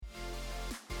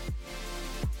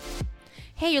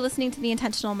Hey, you're listening to the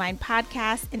Intentional Mind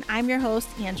Podcast, and I'm your host,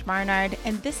 Ange Marnard,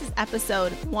 and this is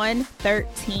episode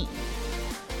 113.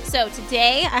 So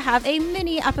today I have a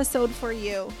mini episode for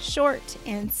you, short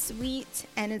and sweet,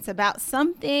 and it's about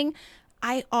something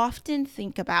I often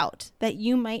think about that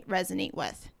you might resonate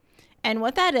with. And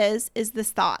what that is this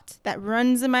thought that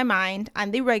runs in my mind on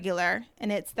the regular,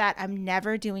 and it's that I'm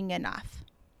never doing enough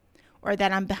or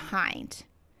that I'm behind.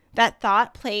 That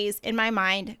thought plays in my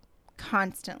mind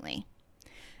constantly.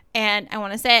 And I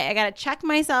want to say I got to check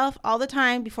myself all the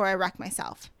time before I wreck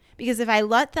myself. Because if I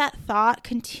let that thought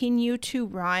continue to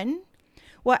run,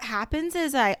 what happens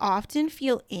is I often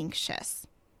feel anxious.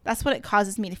 That's what it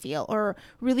causes me to feel, or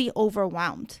really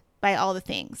overwhelmed by all the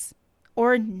things,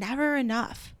 or never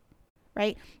enough,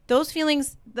 right? Those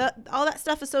feelings, all that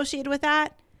stuff associated with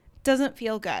that doesn't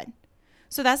feel good.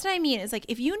 So that's what I mean. It's like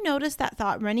if you notice that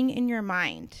thought running in your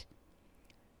mind,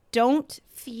 don't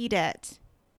feed it.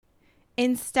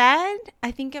 Instead,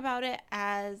 I think about it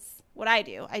as what I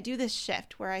do. I do this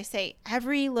shift where I say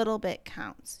every little bit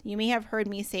counts. You may have heard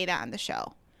me say that on the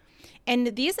show.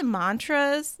 And these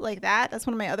mantras like that's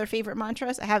one of my other favorite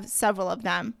mantras. I have several of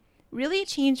them. Really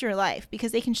change your life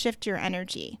because they can shift your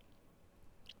energy.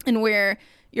 And where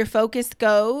your focus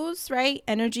goes, right?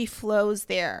 Energy flows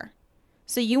there.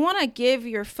 So you want to give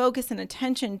your focus and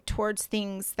attention towards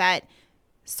things that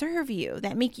serve you,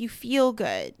 that make you feel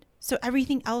good. So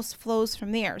everything else flows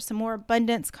from there. So more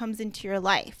abundance comes into your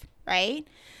life, right?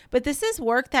 But this is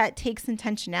work that takes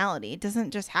intentionality. It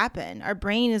doesn't just happen. Our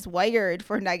brain is wired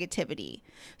for negativity.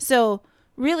 So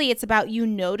really it's about you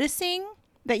noticing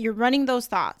that you're running those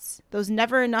thoughts, those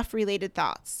never enough related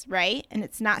thoughts, right? And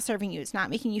it's not serving you. It's not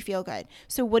making you feel good.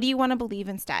 So what do you want to believe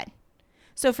instead?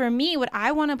 So for me, what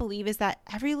I want to believe is that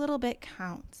every little bit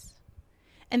counts.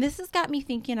 And this has got me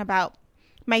thinking about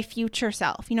my future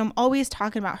self. I'm always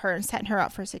talking about her and setting her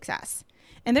up for success.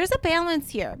 And there's a balance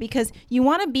here because you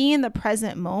want to be in the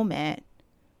present moment,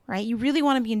 right? You really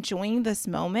want to be enjoying this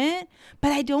moment,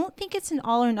 but I don't think it's an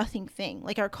all or nothing thing.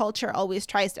 Like our culture always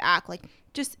tries to act like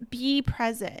just be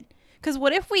present. Because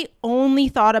what if we only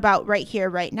thought about right here,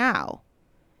 right now?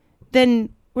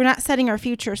 Then we're not setting our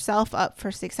future self up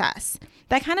for success.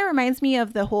 That kind of reminds me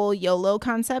of the whole YOLO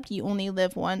concept. You only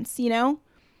live once,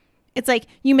 It's like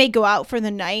you may go out for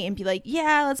the night and be like,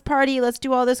 yeah, let's party. Let's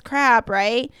do all this crap,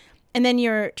 right? And then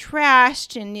you're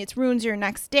trashed and it ruins your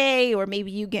next day, or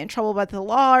maybe you get in trouble by the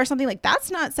law or something. Like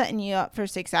that's not setting you up for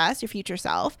success, your future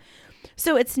self.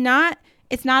 So it's not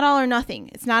all or nothing.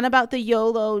 It's not about the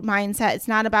YOLO mindset. It's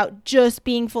not about just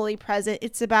being fully present.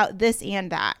 It's about this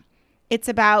and that. It's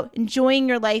about enjoying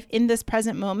your life in this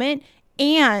present moment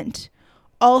and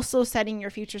also setting your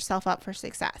future self up for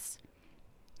success.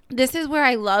 This is where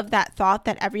I love that thought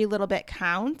that every little bit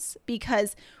counts,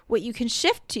 because what you can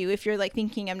shift to if you're like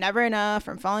thinking I'm never enough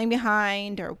or I'm falling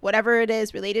behind or whatever it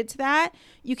is related to that,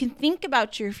 you can think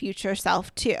about your future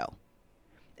self too.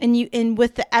 And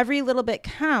with the every little bit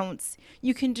counts,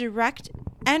 you can direct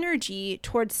energy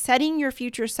towards setting your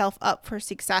future self up for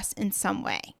success in some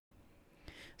way.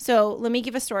 So let me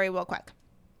give a story real quick.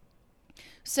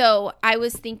 So I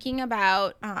was thinking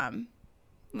about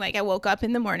I woke up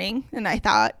in the morning and I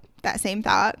thought that same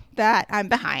thought that I'm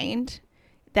behind,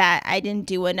 that I didn't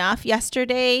do enough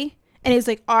yesterday. And it was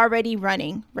like already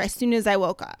running right as soon as I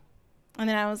woke up. And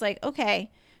then I was like,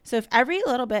 okay, so if every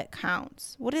little bit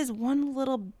counts, what is one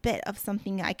little bit of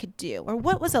something I could do? Or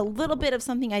what was a little bit of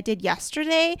something I did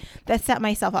yesterday that set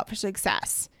myself up for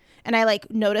success? And I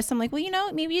noticed, I'm like,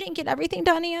 well, maybe you didn't get everything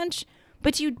done, Ange,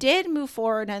 but you did move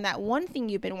forward on that one thing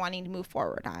you've been wanting to move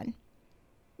forward on.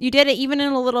 You did it even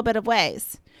in a little bit of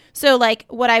ways. So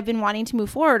what I've been wanting to move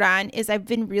forward on is I've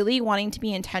been really wanting to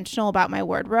be intentional about my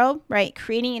wardrobe, right?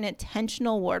 Creating an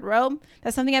intentional wardrobe.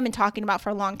 That's something I've been talking about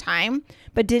for a long time,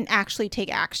 but didn't actually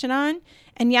take action on.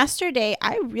 And yesterday,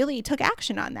 I really took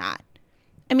action on that.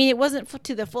 I mean, it wasn't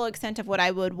to the full extent of what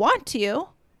I would want to,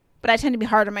 but I tend to be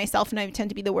hard on myself and I tend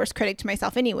to be the worst critic to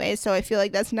myself anyway. So I feel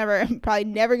like that's probably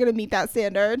never going to meet that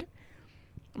standard.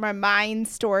 My mind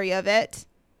story of it.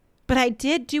 But I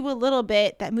did do a little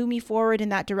bit that moved me forward in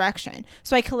that direction.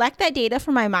 So I collect that data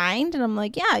from my mind and I'm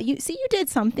like, yeah, you did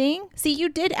something. See, you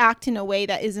did act in a way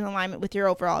that is in alignment with your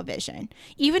overall vision.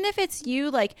 Even if it's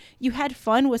you had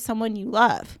fun with someone you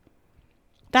love.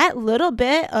 That little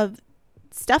bit of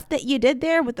stuff that you did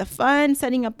there with the fun,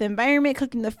 setting up the environment,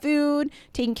 cooking the food,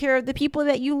 taking care of the people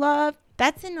that you love,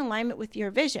 that's in alignment with your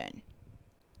vision.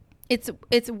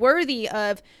 It's worthy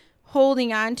of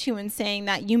holding on to and saying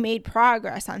that you made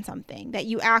progress on something, that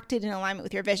you acted in alignment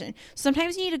with your vision.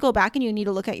 Sometimes you need to go back and you need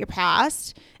to look at your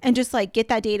past and just like get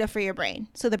that data for your brain.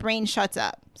 So the brain shuts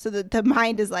up. So that the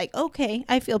mind is like, okay,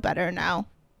 I feel better now.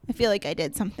 I feel like I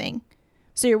did something.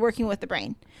 So you're working with the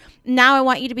brain. Now I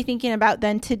want you to be thinking about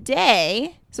then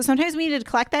today. So sometimes we need to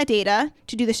collect that data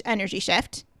to do this energy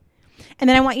shift. And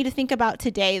then I want you to think about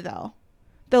today though.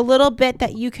 The little bit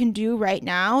that you can do right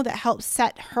now that helps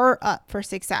set her up for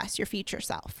success, your future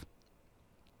self.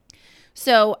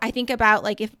 So I think about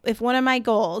like if one of my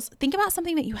goals, think about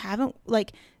something that you haven't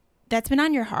like that's been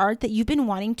on your heart that you've been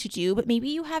wanting to do, but maybe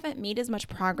you haven't made as much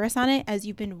progress on it as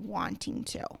you've been wanting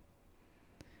to.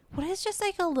 What is just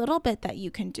like a little bit that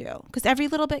you can do? Because every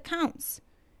little bit counts.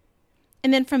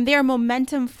 And then from there,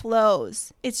 momentum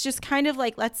flows. It's just kind of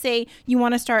like, let's say you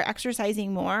want to start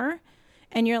exercising more.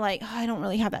 And you're like, oh, I don't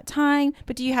really have that time.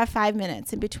 But do you have 5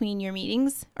 minutes in between your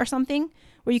meetings or something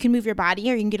where you can move your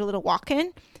body or you can get a little walk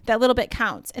in? That little bit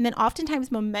counts. And then oftentimes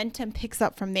momentum picks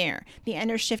up from there. The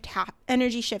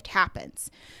energy shift happens.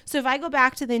 So if I go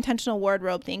back to the intentional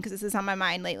wardrobe thing, because this is on my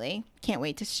mind lately, can't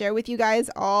wait to share with you guys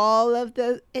all of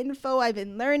the info I've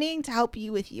been learning to help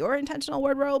you with your intentional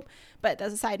wardrobe. But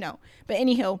that's a side note. But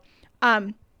anywho,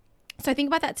 so I think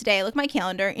about that today. I look at my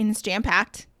calendar and it's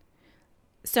jam-packed.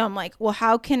 So I'm like, well,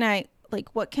 how can I, like,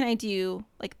 what can I do?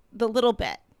 Like the little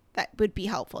bit that would be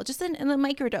helpful, just in a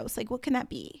microdose. Like, what can that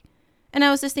be? And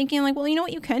I was just thinking like, well, you know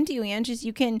what you can do, Ange, is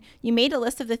you made a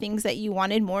list of the things that you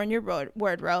wanted more in your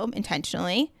wardrobe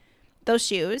intentionally. Those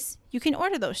shoes, you can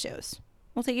order those shoes.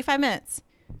 It'll take you 5 minutes,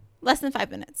 less than 5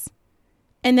 minutes.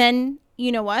 And then,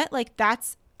 you know what? Like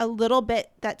that's a little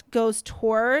bit that goes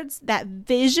towards that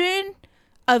vision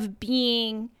of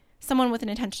being someone with an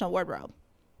intentional wardrobe.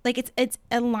 Like it's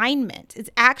alignment. It's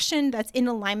action that's in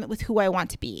alignment with who I want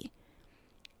to be.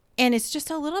 And it's just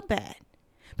a little bit.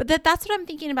 But that's what I'm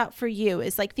thinking about for you,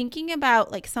 is like thinking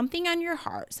about like something on your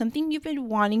heart, something you've been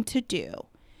wanting to do.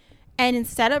 And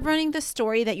instead of running the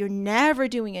story that you're never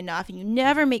doing enough and you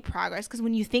never make progress, because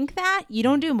when you think that, you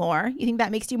don't do more. You think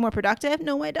that makes you more productive?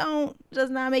 No, I don't. It does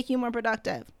not make you more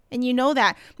productive. And you know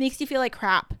that. It makes you feel like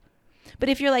crap. But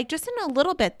if you're like, just in a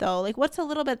little bit though, like what's a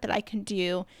little bit that I can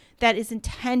do that is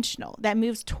intentional, that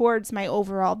moves towards my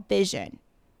overall vision?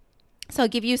 So I'll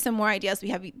give you some more ideas. We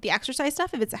have the exercise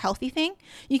stuff. If it's a healthy thing,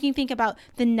 you can think about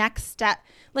the next step.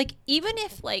 Like even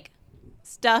if like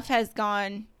stuff has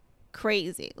gone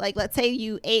crazy, like let's say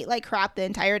you ate like crap the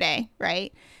entire day,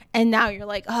 right? And now you're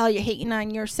like, oh, you're hating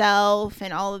on yourself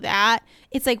and all of that.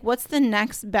 It's like, what's the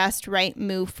next best right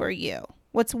move for you?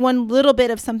 What's one little bit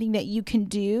of something that you can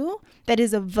do that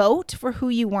is a vote for who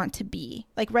you want to be?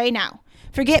 Like right now,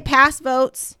 forget past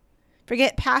votes,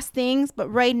 forget past things, but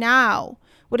right now,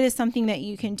 what is something that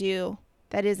you can do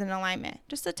that is in alignment?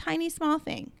 Just a tiny small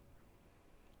thing,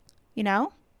 you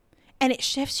know? And it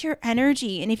shifts your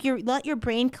energy. And if you let your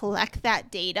brain collect that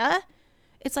data,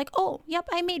 it's like, oh, yep,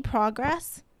 I made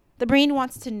progress. The brain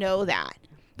wants to know that.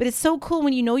 But it's so cool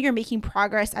when you know you're making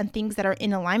progress on things that are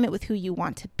in alignment with who you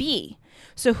want to be.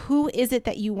 So who is it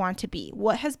that you want to be?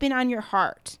 What has been on your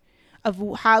heart of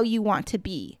how you want to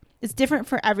be? It's different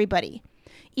for everybody.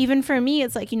 Even for me,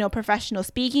 it's like, you know, professional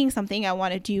speaking, something I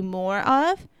want to do more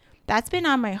of. That's been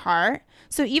on my heart.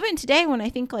 So even today when I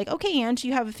think like, okay, Ange,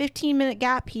 you have a 15-minute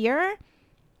gap here.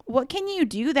 What can you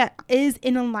do that is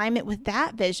in alignment with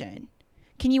that vision?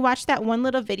 Can you watch that one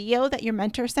little video that your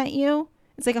mentor sent you?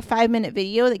 It's like a 5-minute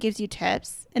video that gives you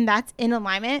tips, and that's in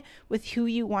alignment with who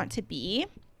you want to be.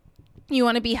 You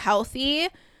want to be healthy,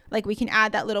 like we can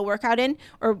add that little workout in,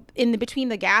 or in between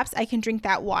the gaps, I can drink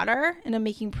that water and I'm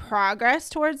making progress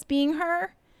towards being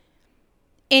her.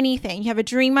 Anything. You have a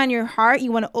dream on your heart,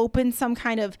 you want to open some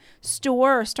kind of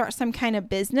store or start some kind of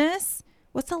business.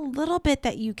 What's a little bit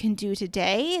that you can do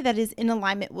today that is in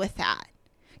alignment with that?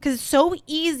 Because it's so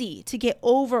easy to get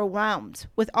overwhelmed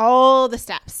with all the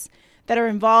steps that are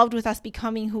involved with us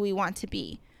becoming who we want to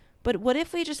be. But what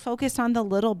if we just focused on the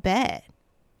little bit?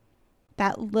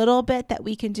 That little bit that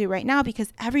we can do right now,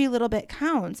 because every little bit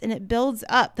counts and it builds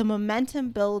up. The momentum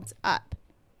builds up.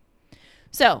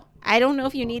 So I don't know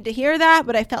if you need to hear that,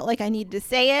 but I felt like I needed to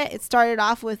say it. It started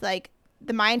off with like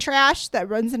the mind trash that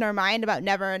runs in our mind about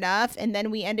never enough. And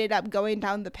then we ended up going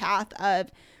down the path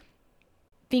of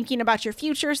thinking about your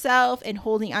future self and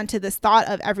holding on to this thought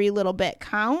of every little bit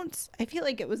counts. I feel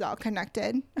like it was all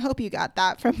connected. I hope you got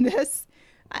that from this.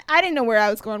 I didn't know where I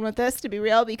was going with this, to be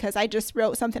real, because I just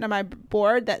wrote something on my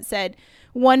board that said,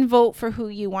 one vote for who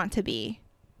you want to be.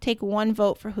 Take one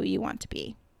vote for who you want to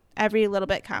be. Every little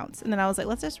bit counts. And then I was like,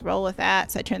 let's just roll with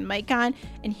that. So I turned the mic on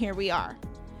and here we are.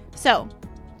 So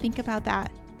think about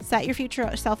that. Set your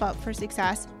future self up for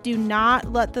success. Do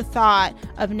not let the thought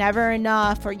of never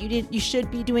enough or you should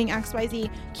be doing XYZ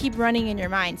keep running in your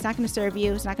mind. It's not going to serve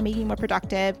you. It's not going to make you more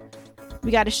productive.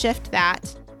 We got to shift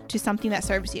that to something that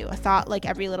serves you. A thought like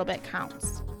every little bit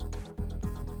counts.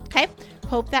 Okay.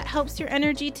 Hope that helps your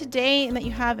energy today and that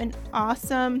you have an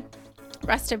awesome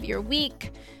rest of your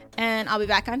week. And I'll be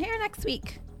back on here next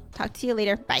week. Talk to you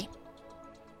later. Bye.